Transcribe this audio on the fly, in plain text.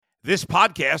This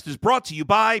podcast is brought to you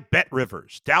by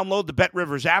BetRivers. Download the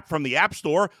BetRivers app from the App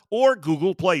Store or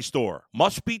Google Play Store.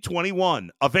 Must be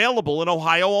 21. Available in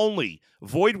Ohio only.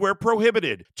 Void where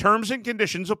prohibited. Terms and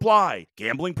conditions apply.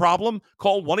 Gambling problem?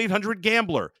 Call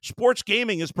 1-800-GAMBLER. Sports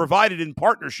gaming is provided in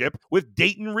partnership with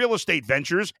Dayton Real Estate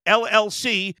Ventures,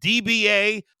 LLC,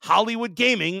 DBA, Hollywood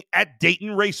Gaming at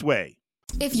Dayton Raceway.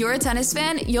 If you're a tennis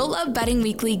fan, you'll love Betting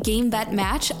Weekly Game Bet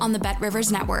Match on the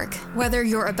BetRivers Network. Whether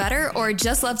you're a bettor or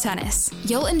just love tennis,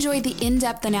 you'll enjoy the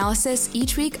in-depth analysis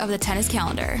each week of the tennis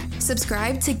calendar.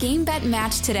 Subscribe to Game Bet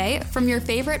Match today from your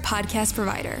favorite podcast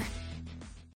provider.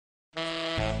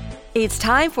 It's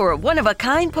time for a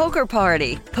one-of-a-kind poker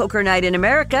party. Poker Night in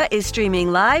America is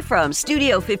streaming live from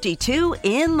Studio 52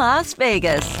 in Las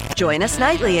Vegas. Join us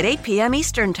nightly at 8 p.m.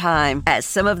 Eastern Time as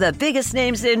some of the biggest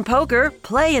names in poker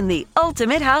play in the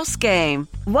ultimate house game.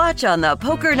 Watch on the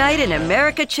Poker Night in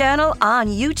America channel on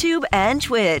YouTube and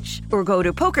Twitch, or go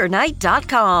to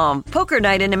pokernight.com. Poker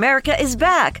Night in America is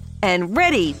back and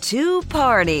ready to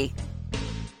party.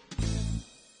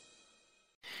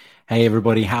 Hey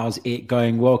everybody, how's it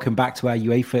going? Welcome back to our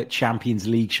UEFA Champions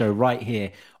League show right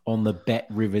here on the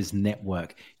BetRivers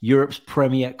Network. Europe's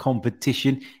premier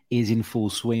competition is in full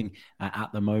swing at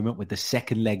the moment, with the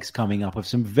second legs coming up of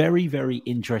some very, very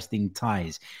interesting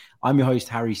ties. I'm your host,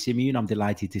 Harry Simeon. I'm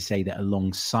delighted to say that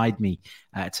alongside me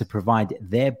to provide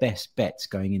their best bets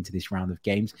going into this round of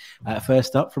games.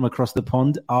 First up from across the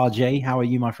pond, RJ, how are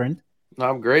you, my friend?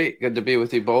 I'm great. Good to be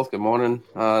with you both. Good morning,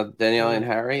 Danielle and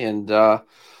Harry. And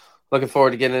looking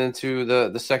forward to getting into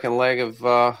the second leg of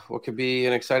what could be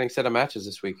an exciting set of matches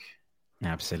this week.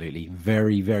 Absolutely.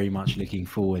 Very, very much looking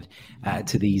forward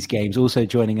to these games. Also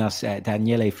joining us,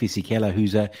 Daniele Fisichella,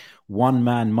 who's a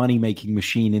one-man money-making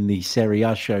machine in the Serie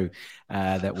A show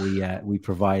that we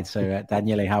provide. So,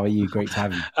 Daniele, how are you? Great to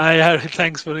have you. Hi,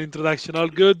 thanks for the introduction. All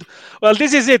good. Well,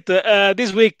 this is it.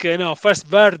 This week, first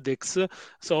verdicts.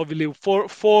 So, obviously,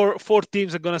 four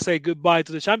teams are going to say goodbye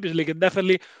to the Champions League, and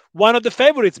definitely one of the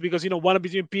favorites because, one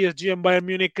between PSG and Bayern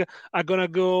Munich are going to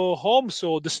go home.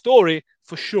 So, the story,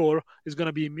 for sure, is going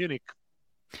to be in Munich.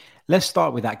 Let's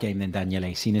start with that game then,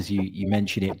 Daniele, seeing as you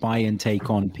mentioned it. Bayern take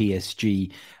on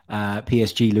PSG.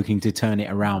 PSG looking to turn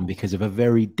it around because of a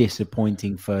very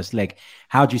disappointing first leg.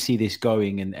 How do you see this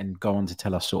going, and go on to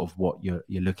tell us sort of what you're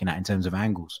looking at in terms of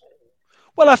angles?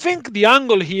 Well, I think the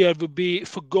angle here would be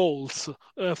for goals,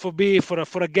 for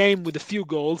a game with a few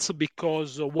goals,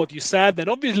 because of what you said, and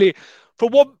obviously for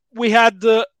what we had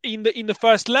in the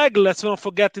first leg. Let's not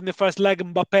forget, in the first leg,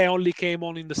 Mbappé only came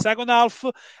on in the second half.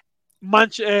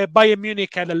 Bayern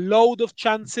Munich had a load of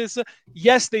chances.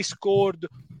 Yes, they scored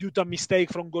due to a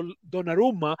mistake from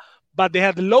Donnarumma, but they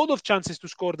had a load of chances to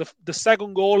score the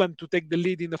second goal and to take the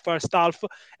lead in the first half.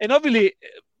 And obviously,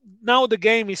 now the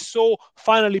game is so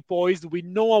finally poised with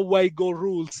no away goal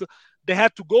rules. They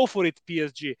had to go for it,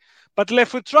 PSG. But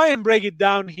let's try and break it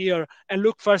down here and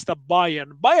look first at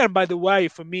Bayern. Bayern, by the way,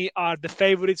 for me, are the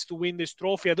favorites to win this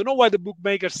trophy. I don't know why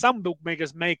some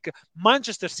bookmakers make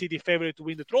Manchester City favorite to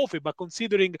win the trophy, but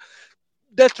considering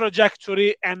their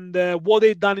trajectory and what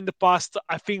they've done in the past,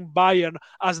 I think Bayern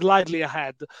are slightly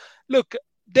ahead. Look,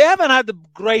 they haven't had the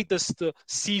greatest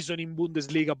season in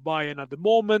Bundesliga, Bayern, at the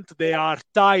moment. They are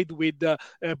tied with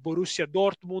Borussia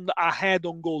Dortmund, ahead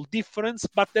on goal difference.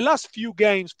 But the last few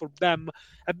games for them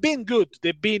have been good.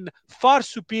 They've been far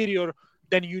superior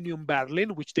than Union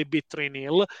Berlin, which they beat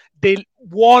 3-0. They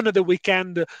won the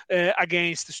weekend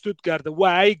against Stuttgart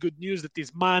away. Good news that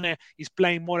this Mane is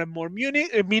playing more and more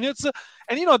minutes.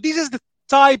 And, this is the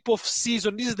type of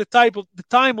season, this is the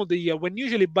time of the year when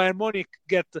usually Bayern Munich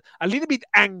get a little bit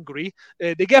angry,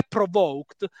 they get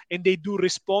provoked, and they do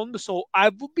respond. So I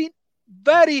would be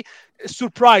very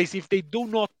surprised if they do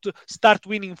not start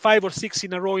winning 5 or 6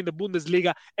 in a row in the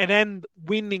Bundesliga and end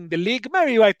winning the league,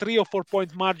 maybe by 3 or 4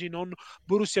 point margin on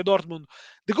Borussia Dortmund.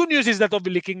 The good news is that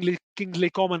obviously Kingsley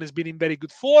Coman has been in very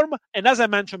good form, and as I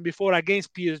mentioned before,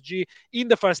 against PSG in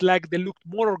the first leg, they looked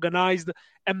more organized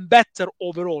and better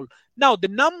overall. Now, the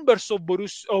numbers of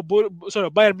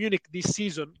Bayern Munich this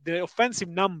season, the offensive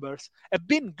numbers, have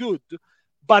been good,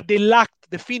 but they lacked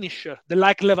the finisher. They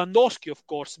lack Lewandowski, of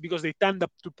course, because they tend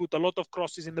to put a lot of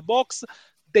crosses in the box.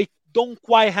 They don't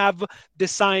quite have the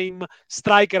same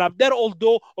striker up there,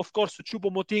 although, of course,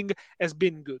 Choupo-Moting has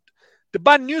been good. The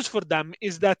bad news for them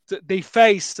is that they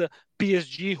face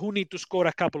PSG, who need to score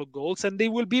a couple of goals, and they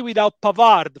will be without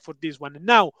Pavard for this one.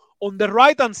 Now, on the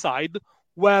right-hand side,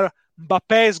 where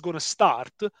Mbappé is going to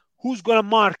start, who's going to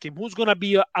mark him? Who's going to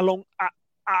be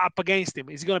up against him?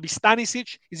 Is it going to be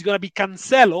Stanisic? Is it going to be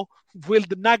Cancelo? Will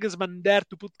the Nagelsmann dare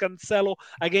to put Cancelo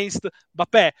against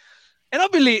Mbappé? And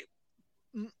obviously,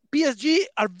 PSG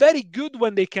are very good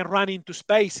when they can run into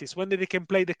spaces, when they can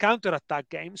play the counter-attack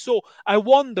game. So I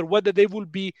wonder whether they will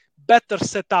be better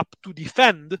set up to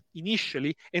defend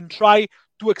initially and try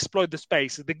to exploit the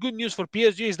space. The good news for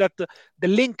PSG is that the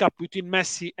link-up between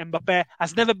Messi and Mbappe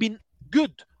has never been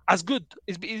good.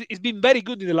 It's been very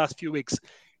good in the last few weeks.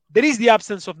 There is the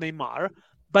absence of Neymar,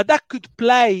 but that could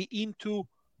play into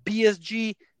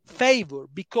PSG favor,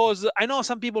 because I know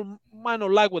some people might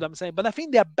not like what I'm saying, but I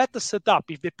think they are better set up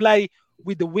if they play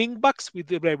with the wing backs, with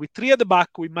three at the back,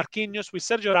 with Marquinhos, with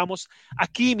Sergio Ramos,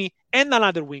 Hakimi, and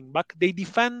another wing back. They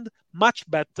defend much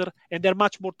better and they're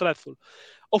much more threatful.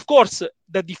 Of course,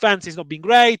 the defense is not been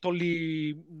great.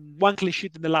 Only 1 clean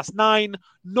sheet in the last 9,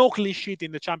 no clean sheet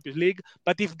in the Champions League.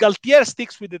 But if Galtier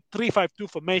sticks with the 3-5-2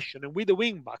 formation and with the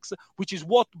wing backs, which is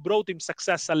what brought him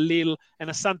success at Lille and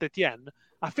at Saint-Etienne,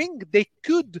 I think they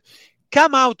could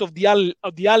come out of the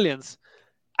Allianz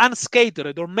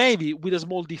unscathed, or maybe with a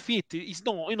small defeat. It's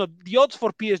no, the odds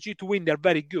for PSG to win, they're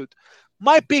very good.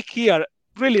 My pick here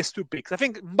really is 2 picks. I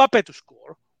think Mbappe to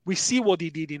score. We see what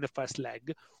he did in the first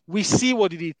leg. We see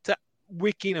what he did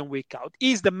week in and week out.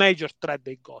 He's the major threat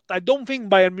they got. I don't think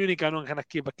Bayern Munich are not going to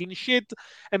keep a clean sheet.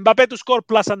 Mbappe to score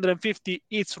plus 150,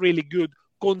 it's really good,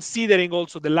 considering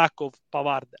also the lack of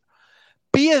Pavard.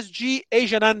 PSG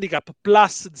Asian handicap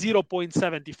plus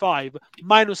 0.75,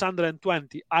 minus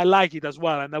 120. I like it as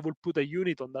well, and I will put a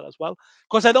unit on that as well,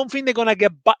 because I don't think they're going to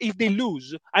get, if they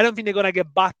lose, I don't think they're going to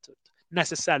get battered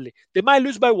necessarily. They might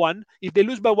lose by 1. If they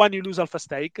lose by 1, you lose alpha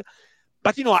stake.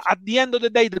 But, at the end of the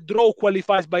day, the draw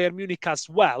qualifies Bayern Munich as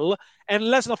well. And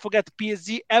let's not forget,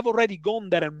 PSG have already gone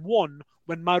there and won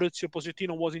when Maurizio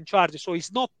Pochettino was in charge. So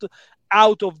it's not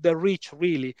out of the reach,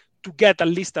 really, to get at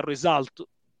least a result.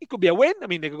 It could be a win. I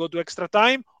mean, they could go to extra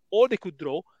time, or they could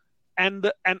draw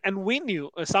and win you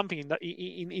something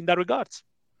in that regards.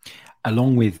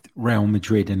 Along with Real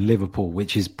Madrid and Liverpool,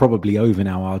 which is probably over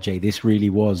now, RJ, this really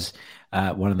was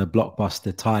one of the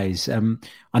blockbuster ties.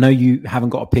 I know you haven't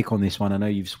got a pick on this one. I know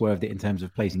you've swerved it in terms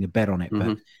of placing a bet on it,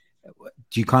 but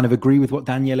do you kind of agree with what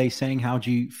Daniele is saying? How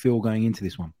do you feel going into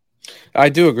this one? I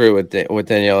do agree with what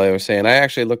Daniele was saying. I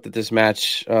actually looked at this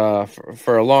match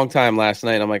for a long time last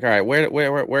night. I'm like, all right,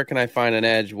 where can I find an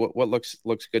edge? What looks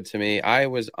good to me? I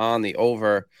was on the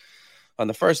over on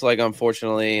the first leg,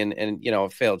 unfortunately, and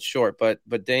it failed short. But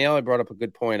Daniele brought up a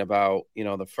good point about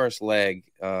the first leg.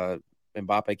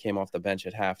 Mbappe came off the bench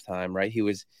at halftime, right? He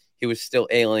was still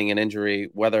ailing an injury,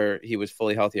 whether he was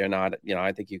fully healthy or not.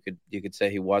 I think you could say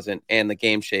he wasn't, and the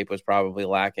game shape was probably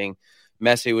lacking.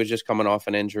 Messi was just coming off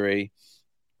an injury.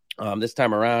 This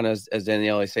time around, as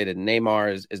Daniele stated,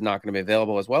 Neymar is not going to be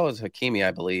available, as well as Hakimi,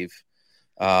 I believe.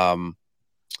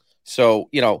 So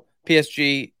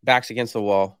PSG backs against the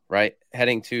wall, right?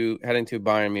 Heading to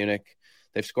Bayern Munich.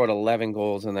 They've scored 11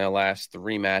 goals in their last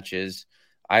 3 matches.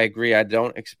 I agree. I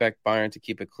don't expect Bayern to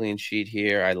keep a clean sheet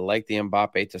here. I like the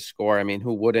Mbappe to score. I mean,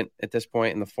 who wouldn't at this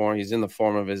point in the form? He's in the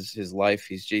form of his life.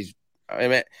 He's I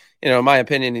mean, in my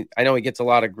opinion, I know he gets a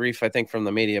lot of grief, I think, from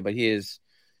the media, but he is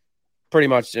pretty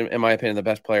much, in my opinion, the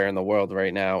best player in the world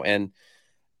right now. And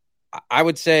I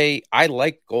would say I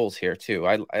like goals here too.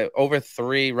 I over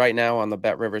 3 right now on the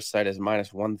Bet Rivers site is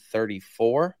minus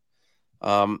 134.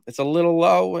 It's a little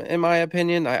low in my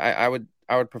opinion. I would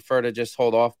prefer to just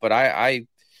hold off, but I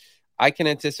can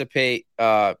anticipate.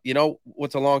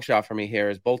 What's a long shot for me here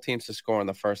is both teams to score in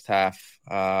the first half.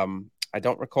 I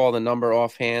don't recall the number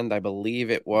offhand. I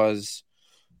believe it was.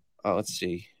 Let's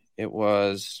see. It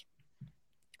was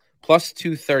plus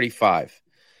 235.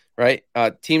 Right?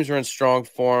 Teams are in strong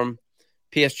form.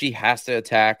 PSG has to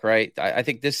attack, right? I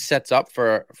think this sets up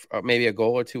for maybe a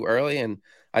goal or 2 early, and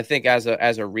I think as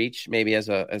a reach, maybe as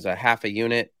a half a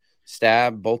unit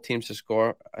stab, both teams to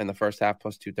score in the first half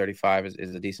plus 235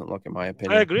 is a decent look in my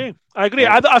opinion. I agree.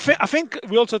 I think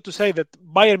we also have to say that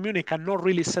Bayern Munich are not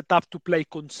really set up to play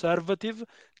conservative.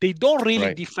 They don't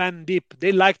really defend deep.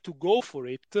 They like to go for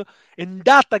it, and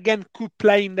that again could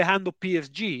play in the hand of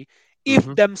PSG if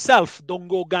themselves don't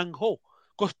go gung-ho,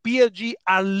 because PSG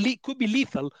could be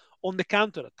lethal on the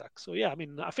counter-attack. So, yeah, I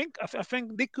mean, I think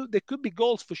they could be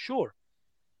goals for sure.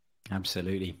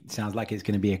 Absolutely. Sounds like it's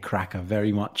going to be a cracker.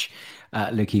 Very much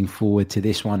looking forward to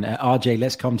this one. RJ,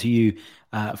 let's come to you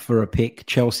for a pick.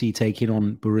 Chelsea taking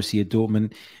on Borussia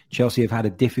Dortmund. Chelsea have had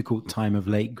a difficult time of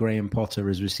late. Graham Potter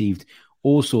has received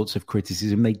all sorts of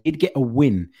criticism. They did get a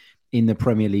win in the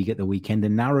Premier League at the weekend, a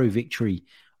narrow victory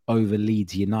over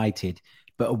Leeds United,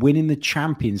 but a win in the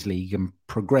Champions League and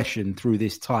progression through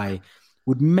this tie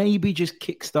would maybe just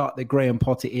kickstart the Graham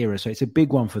Potter era. So it's a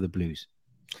big one for the Blues.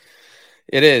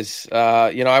 It is.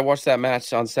 I watched that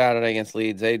match on Saturday against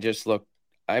Leeds. They just looked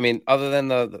I mean, other than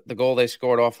the goal they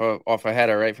scored off a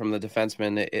header, right, from the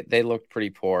defenseman, they looked pretty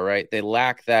poor, right? They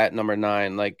lack that number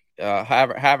 9. Like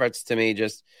Havertz, to me,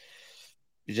 just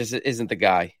isn't the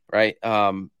guy, right?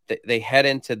 They head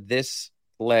into this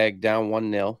leg down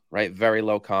 1-0, right? Very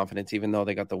low confidence, even though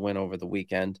they got the win over the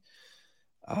weekend.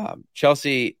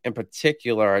 Chelsea, in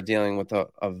particular, are dealing with a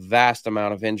vast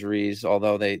amount of injuries,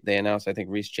 although they announced, I think,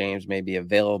 Reece James may be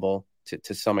available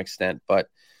to some extent, but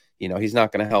he's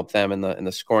not going to help them in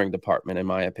the scoring department, in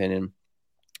my opinion.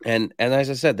 And as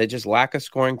I said, they just lack a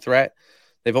scoring threat.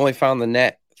 They've only found the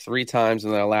net 3 times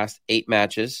in their last 8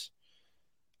 matches.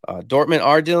 Dortmund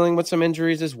are dealing with some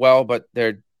injuries as well, but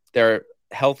they're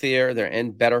healthier. They're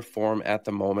in better form at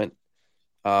the moment.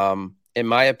 In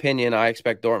my opinion, I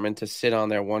expect Dortmund to sit on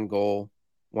their one goal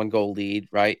lead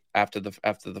right after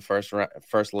the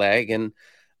first leg, and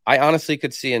I honestly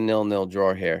could see a 0-0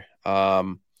 draw here.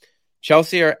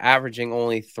 Chelsea are averaging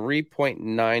only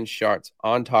 3.9 shots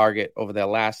on target over their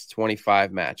last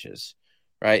 25 matches,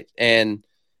 right? And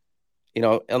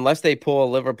unless they pull a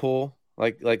Liverpool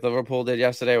like Liverpool did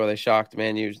yesterday, where they shocked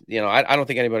Man U, I don't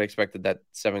think anybody expected that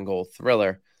 7-goal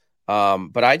thriller.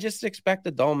 But I just expect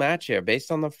a dull match here,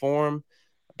 based on the form,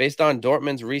 based on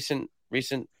Dortmund's recent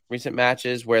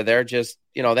matches, where they're just,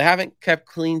 they haven't kept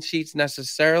clean sheets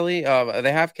necessarily.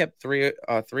 They have kept three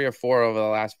or four over the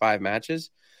last 5 matches.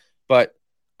 But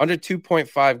under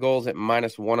 2.5 goals at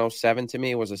 -107 to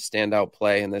me was a standout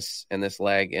play in this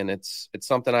leg, and it's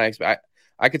something I expect.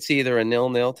 I could see either a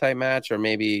 0-0 type match or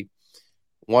maybe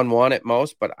 1-1 at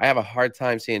most, but I have a hard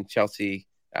time seeing Chelsea.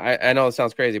 I know it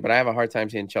sounds crazy, but I have a hard time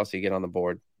seeing Chelsea get on the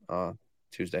board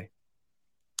Tuesday.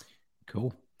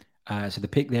 Cool. So the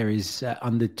pick there is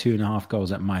under 2.5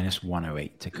 goals at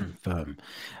 -108 to confirm.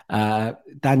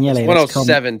 Daniele, it's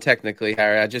 107 technically,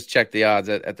 Harry. I just checked the odds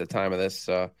at the time of this.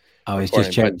 It's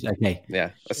just checked. Okay.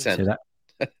 Yeah, so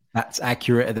that's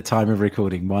accurate at the time of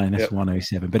recording,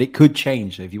 -107. But it could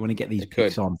change. So if you want to get these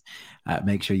picks on,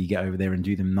 make sure you get over there and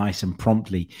do them nice and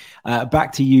promptly.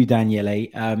 Back to you,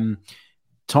 Daniele.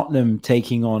 Tottenham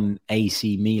taking on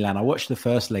AC Milan. I watched the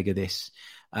first leg of this.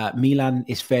 Milan,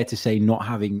 is fair to say, not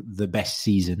having the best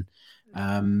season.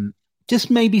 Just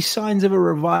maybe signs of a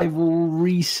revival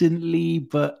recently,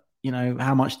 but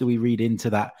how much do we read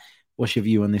into that? What's your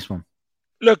view on this one?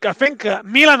 Look, I think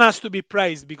Milan has to be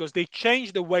praised because they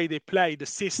changed the way they play the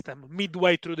system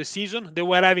midway through the season. They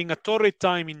were having a torrid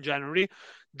time in January.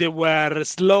 They were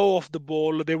slow off the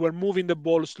ball. They were moving the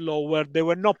ball slower. They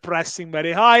were not pressing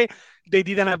very high. They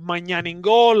didn't have Maignan in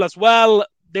goal as well.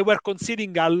 They were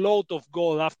conceding a lot of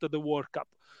goal after the World Cup.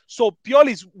 So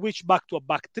Pioli switched back to a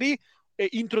back 3,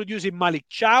 introducing Malik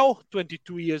Chow,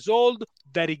 22 years old,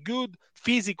 very good,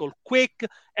 physical, quick,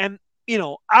 and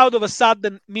out of a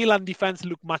sudden, Milan defense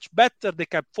looked much better. They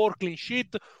kept 4 clean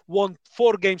sheets, won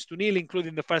 4 games to 0,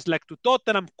 including the first leg to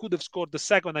Tottenham, could have scored the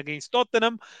second against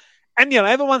Tottenham. And,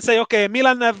 everyone say, okay,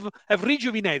 Milan have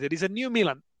rejuvenated. It's a new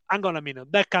Milan. Hang on a minute.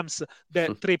 There comes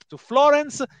the trip to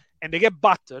Florence, and they get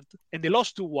battered, and they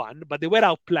lost 2-1, but they were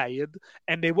outplayed,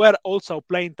 and they were also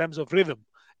outplayed in terms of rhythm.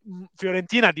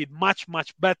 Fiorentina did much,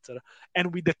 much better.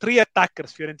 And with the 3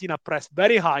 attackers, Fiorentina pressed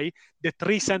very high. The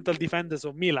 3 central defenders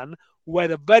of Milan, who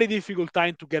had a very difficult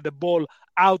time to get the ball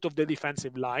out of the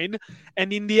defensive line.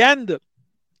 And in the end,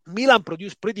 Milan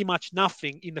produced pretty much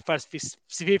nothing in the first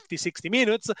 50, 60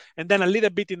 minutes, and then a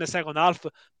little bit in the second half,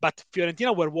 but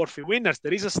Fiorentina were worthy winners.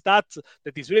 There is a stat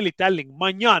that is really telling.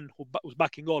 Maignan, who's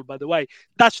back in goal, by the way,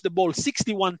 touched the ball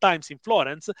 61 times in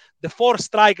Florence. The 4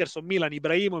 strikers of Milan,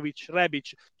 Ibrahimovic,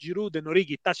 Rebic, Giroud, and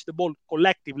Origi, touched the ball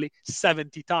collectively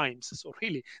 70 times. So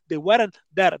really, they weren't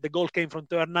there. The goal came from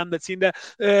Teo Hernandez in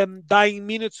the dying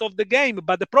minutes of the game.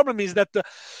 But the problem is that,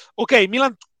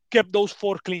 Milan kept those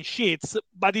 4 clean sheets,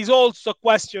 but it's also a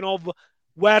question of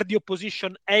were the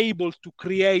opposition able to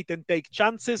create and take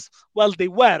chances? Well, they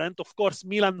weren't. Of course,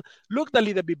 Milan looked a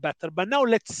little bit better, but now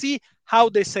let's see how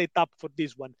they set up for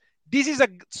this one. This is a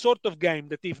sort of game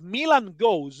that if Milan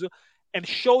goes and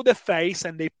show the face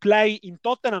and they play in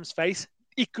Tottenham's face,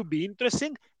 it could be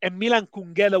interesting, and Milan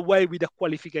could get away with a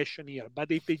qualification here.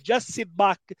 But if they just sit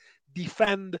back,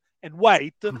 defend, and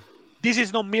wait, this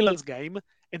is not Milan's game,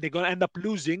 and they're going to end up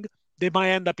losing. They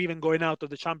might end up even going out of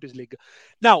the Champions League.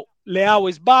 Now, Leao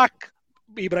is back.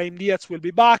 Ibrahim Diaz will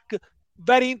be back.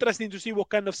 Very interesting to see what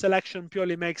kind of selection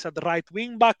Pioli makes at the right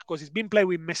wing back, because he's been playing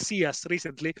with Messias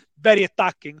recently, very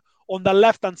attacking. On the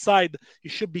left-hand side,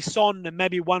 it should be Son and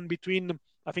maybe one between,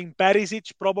 I think,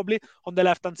 Perisic probably on the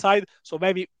left-hand side. So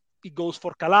maybe he goes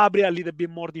for Calabria, a little bit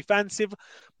more defensive.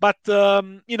 But,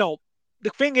 the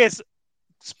thing is,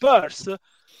 Spurs,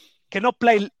 cannot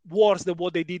play worse than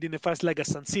what they did in the first leg at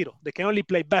San Siro. They can only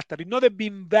play better. You know, they've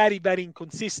been very, very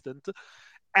inconsistent.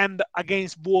 And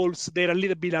against Wolves, they're a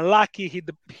little bit unlucky. Hit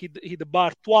the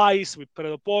bar twice with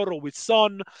Pedro, with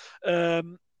Son.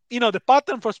 The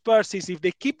pattern for Spurs is if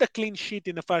they keep the clean sheet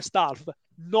in the first half,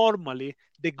 normally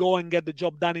they go and get the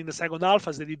job done in the second half,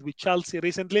 as they did with Chelsea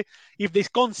recently. If they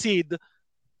concede,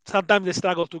 sometimes they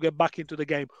struggle to get back into the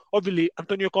game. Obviously,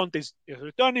 Antonio Conte is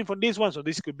returning from this one, so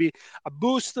this could be a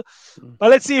boost.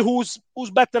 But let's see who's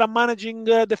better at managing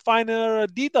the finer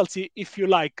details, if you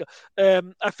like.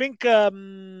 I think, I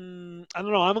don't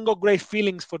know, I haven't got great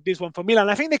feelings for this one for Milan.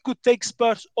 I think they could take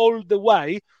Spurs all the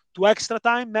way to extra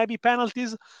time, maybe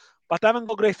penalties, but I haven't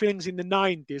got great feelings in the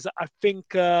 90s. I think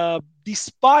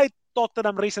despite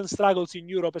Tottenham recent struggles in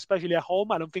Europe, especially at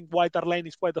home, I don't think White Hart Lane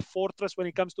is quite a fortress when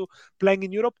it comes to playing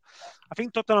in Europe. I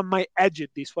think Tottenham might edge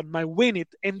it this one, might win it.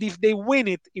 And if they win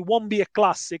it, it won't be a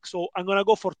classic. So I'm going to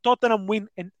go for Tottenham win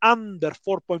and under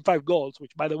 4.5 goals,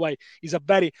 which, by the way, is a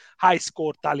very high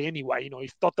score tally anyway.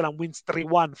 If Tottenham wins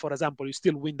 3-1, for example, you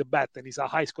still win the bet and it's a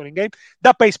high scoring game.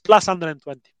 That pays plus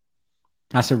 120.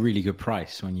 That's a really good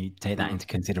price when you take that into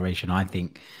consideration, I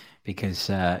think. Because,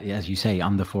 as you say,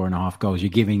 under 4.5 goals, you're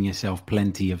giving yourself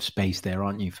plenty of space there,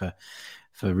 aren't you, for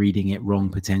reading it wrong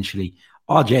potentially.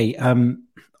 RJ,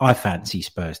 I fancy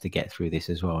Spurs to get through this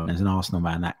as well. And as an Arsenal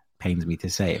man, that pains me to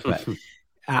say it. But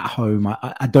at home,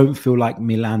 I don't feel like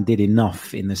Milan did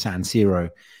enough in the San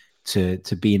Siro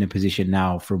to be in a position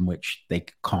now from which they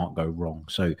can't go wrong.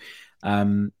 So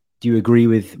do you agree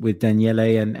with Daniele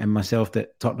and myself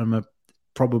that Tottenham are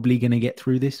probably going to get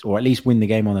through this, or at least win the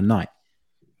game on the night?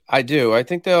 I do. I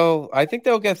think they'll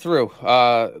get through.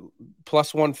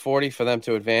 Plus 140 for them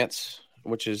to advance,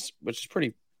 which is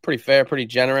pretty fair, pretty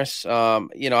generous.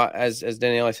 As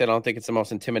Daniele said, I don't think it's the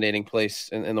most intimidating place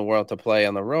in the world to play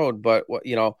on the road. But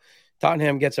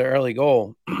Tottenham gets an early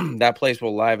goal, that place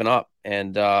will liven up,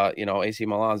 and AC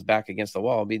Milan's back against the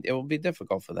wall. It will be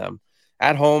difficult for them.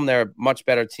 At home, they're a much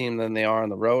better team than they are on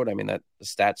the road. I mean, that the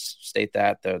stats state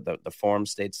that, the form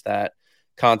states that.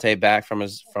 Conte back from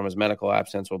his medical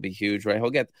absence will be huge, right? He'll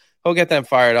get them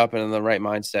fired up and in the right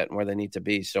mindset and where they need to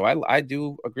be. So I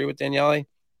do agree with Daniele.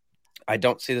 I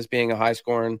don't see this being a high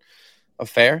scoring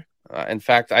affair. In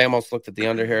fact, I almost looked at the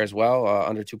under here as well,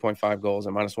 under 2.5 goals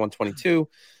and minus 122.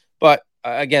 But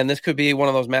again, this could be one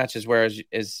of those matches where,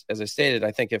 as I stated,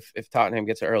 I think if Tottenham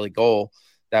gets an early goal,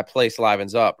 that place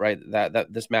livens up, right?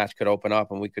 That this match could open up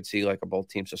and we could see like a both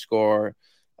teams to score,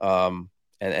 and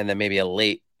then maybe a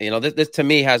late. This to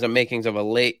me has the makings of a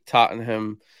late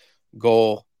Tottenham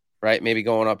goal, right? Maybe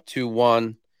going up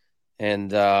 2-1,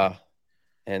 and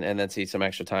then see some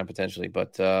extra time potentially.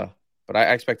 But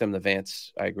I expect them to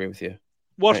advance. I agree with you.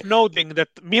 Worth noting that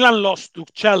Milan lost to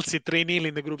Chelsea 3-0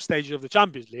 in the group stage of the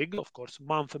Champions League, of course, a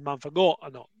month ago.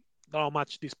 How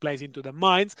much this plays into their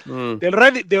minds. They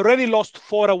already lost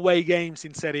 4 away games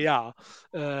in Serie A,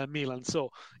 Milan.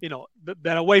 So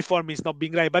their away form is not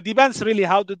being great. But depends really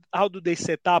how do they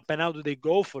set up and how do they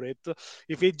go for it.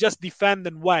 If they just defend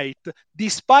and wait,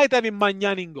 despite having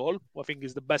Magnani in goal, who I think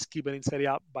is the best keeper in Serie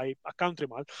A by a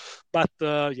countryman. But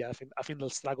I think they'll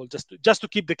struggle just to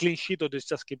keep the clean sheet or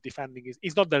just keep defending.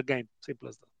 It's not their game. Simple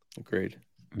as that. Agreed.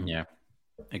 Yeah.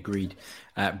 Agreed.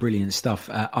 Brilliant stuff.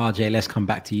 RJ, let's come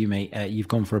back to you, mate. You've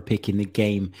gone for a pick in the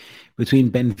game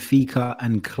between Benfica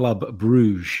and Club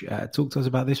Brugge. Talk to us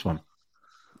about this one.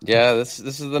 Yeah, this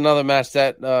is another match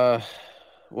that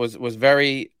was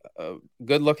very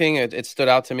good looking. It stood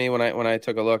out to me when I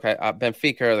took a look.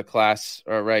 Benfica are the class,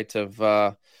 right, of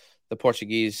the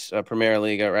Portuguese Premier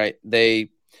League, right?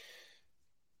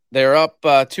 They're up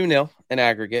 2-0 in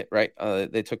aggregate, right?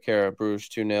 They took care of Bruges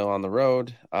 2-0 on the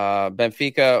road.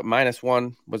 Benfica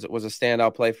 -1 was a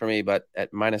standout play for me, but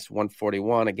at minus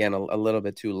 141, again, a little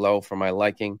bit too low for my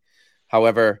liking.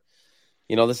 However,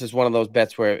 this is one of those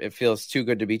bets where it feels too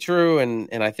good to be true,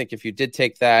 and I think if you did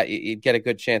take that, you'd get a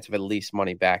good chance of at least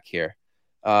money back here.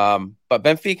 But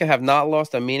Benfica have not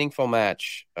lost a meaningful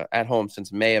match at home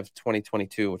since May of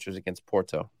 2022, which was against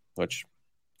Porto, which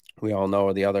we all know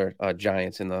are the other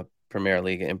giants in the Premier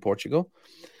League in Portugal.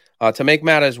 To make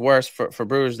matters worse for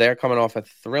Bruges, they're coming off a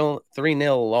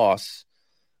 3-0 loss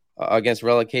against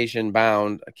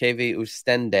relegation-bound KV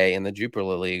Oostende in the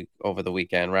Jupiler League over the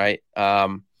weekend, right?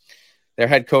 Their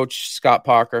head coach, Scott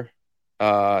Parker,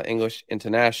 English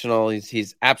international,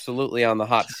 he's absolutely on the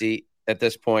hot seat at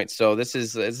this point. So this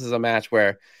is a match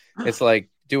where it's like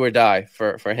do or die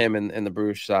for him in the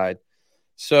Bruges side.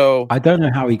 So I don't know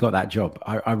how he got that job.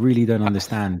 I really don't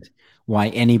understand why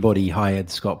anybody hired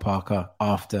Scott Parker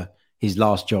after his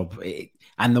last job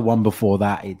and the one before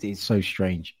that. It's so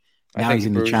strange. I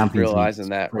think he's realizing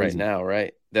that right now,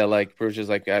 right? They're like, Bruges is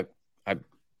like,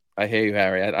 I hear you,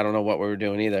 Harry. I don't know what we were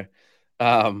doing either.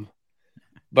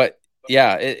 But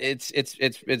yeah,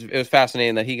 it was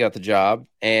fascinating that he got the job,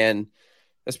 and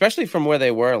especially from where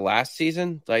they were last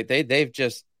season, like they've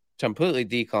just completely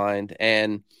declined.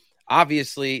 And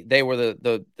obviously they were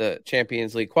the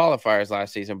Champions League qualifiers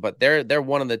last season, but they're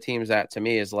one of the teams that to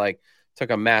me is like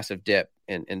took a massive dip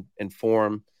in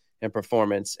form and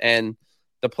performance. And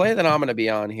the play that I'm going to be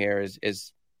on here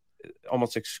is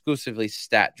almost exclusively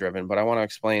stat driven, but I want to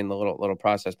explain the little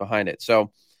process behind it.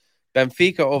 So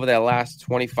Benfica over their last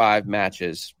 25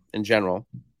 matches in general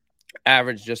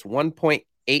averaged just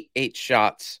 1.88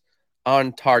 shots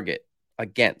on target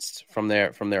against from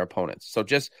their opponents. So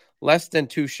just less than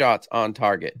 2 shots on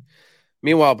target.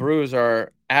 Meanwhile, Bruges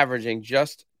are averaging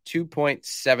just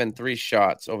 2.73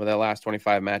 shots over their last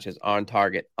 25 matches on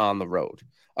target on the road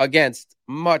against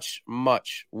much,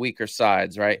 much weaker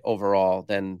sides, right, overall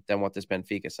than what this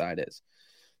Benfica side is.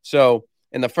 So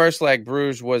in the first leg,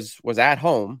 Bruges was at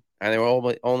home, and they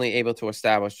were only able to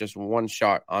establish just 1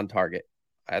 shot on target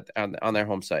on their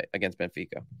home site against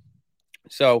Benfica.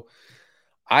 So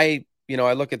I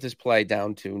look at this play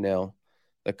down 2-0.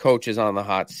 The coach is on the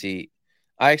hot seat.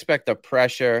 I expect the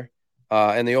pressure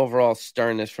and the overall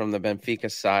sternness from the Benfica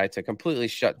side to completely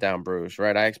shut down Bruges,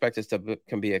 right? I expect this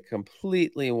can be a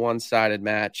completely one-sided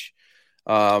match.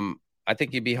 I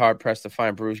think you'd be hard-pressed to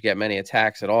find Bruges get many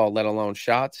attacks at all, let alone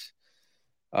shots.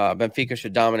 Benfica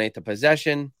should dominate the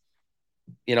possession,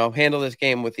 handle this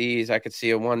game with ease. I could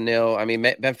see a 1-0. I mean,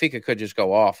 Benfica could just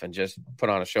go off and just put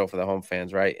on a show for the home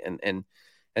fans, right? And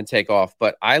take off.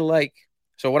 But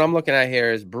so what I'm looking at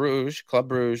here is Club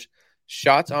Brugge,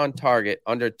 shots on target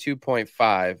under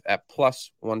 2.5 at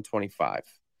plus 125.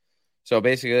 So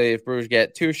basically, if Bruges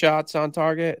get 2 shots on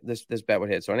target, this bet would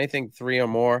hit. So anything 3 or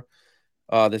more,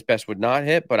 this bet would not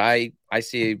hit. But I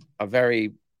see a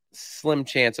very slim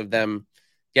chance of them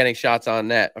getting shots on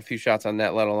net, a few shots on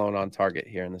net, let alone on target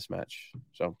here in this match.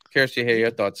 So curious to hear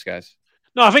your thoughts, guys.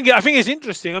 No, I think it's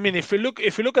interesting. I mean, if you look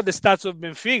at the stats of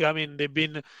Benfica, I mean, they've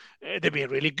been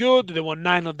really good. They won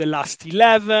 9 of the last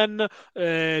 11.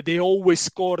 They always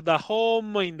scored at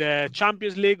home in the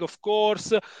Champions League, of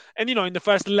course. And in the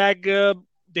first leg,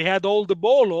 they had all the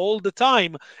ball all the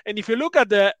time. And if you look at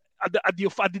the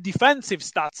defensive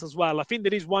stats as well, I think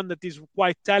there is one that is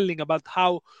quite telling about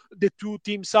how the two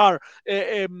teams are.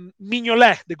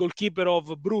 Mignolet, the goalkeeper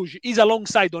of Bruges, is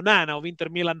alongside Onana of Inter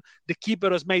Milan. The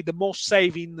keeper has made the most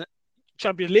save in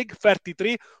Champions League,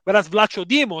 33, whereas Vlacho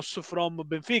Dimos from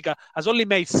Benfica has only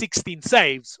made 16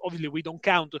 saves. Obviously, we don't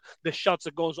count the shots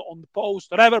that goes on the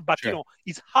post or whatever, but sure.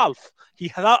 He's half. He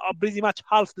has pretty much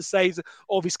half the saves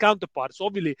of his counterparts.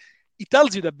 Obviously, it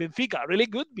tells you that Benfica are really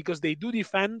good because they do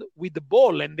defend with the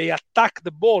ball and they attack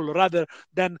the ball rather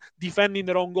than defending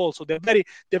their own goal. So they're very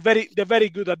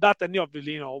good at that. And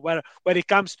obviously, where it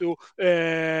comes to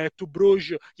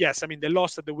Bruges, yes, I mean they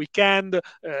lost at the weekend.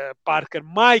 Parker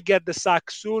might get the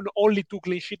sack soon. Only 2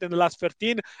 clean sheets in the last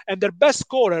 13, and their best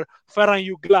scorer, Ferran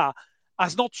Jugla,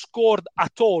 has not scored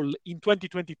at all in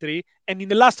 2023. And in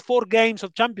the last 4 games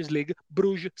of Champions League,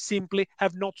 Bruges simply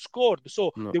have not scored.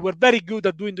 So They were very good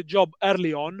at doing the job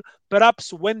early on.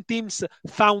 Perhaps when teams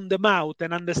found them out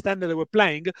and understand that they were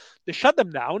playing, they shut them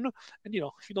down. And,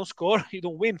 if you don't score, you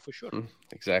don't win for sure.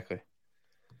 Exactly.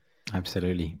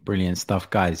 Absolutely. Brilliant stuff,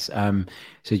 guys.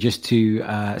 So just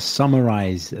to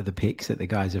summarize the picks that the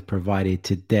guys have provided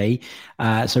today.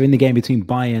 So in the game between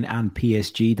Bayern and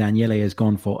PSG, Daniele has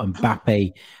gone for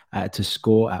Mbappe to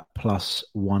score at plus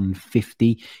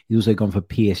 150. He's also gone for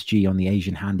PSG on the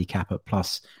Asian handicap at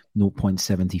plus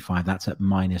 0.75. That's at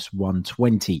minus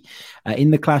 120.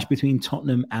 In the clash between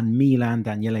Tottenham and Milan,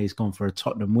 Daniele has gone for a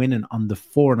Tottenham win and under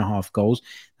 4.5 goals.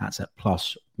 That's at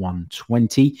plus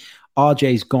 120.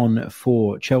 RJ's gone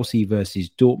for Chelsea versus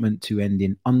Dortmund to end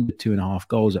in under 2.5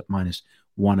 goals at minus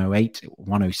 108,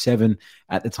 107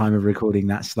 at the time of recording.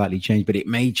 That's slightly changed, but it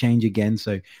may change again.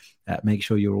 So make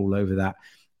sure you're all over that.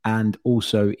 And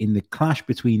also in the clash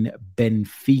between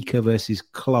Benfica versus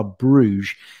Club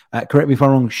Brugge, correct me if I'm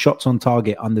wrong, shots on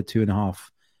target under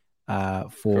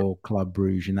 2.5 for Club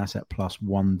Brugge, and that's at plus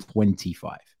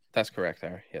 125. That's correct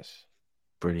there, yes.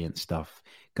 Brilliant stuff.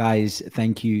 Guys,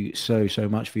 thank you so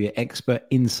much for your expert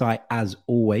insight as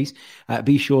always.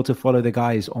 Be sure to follow the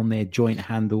guys on their joint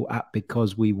handle at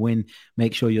Because We Win.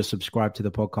 Make sure you're subscribed to the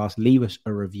podcast. Leave us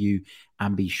a review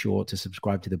and be sure to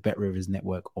subscribe to the Bet Rivers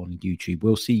Network on YouTube.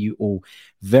 We'll see you all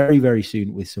very, very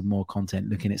soon with some more content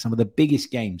looking at some of the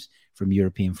biggest games from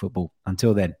European football.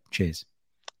 Until then, cheers.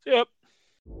 Yep.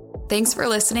 Thanks for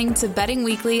listening to Betting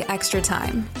Weekly Extra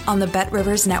Time on the Bet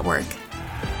Rivers Network.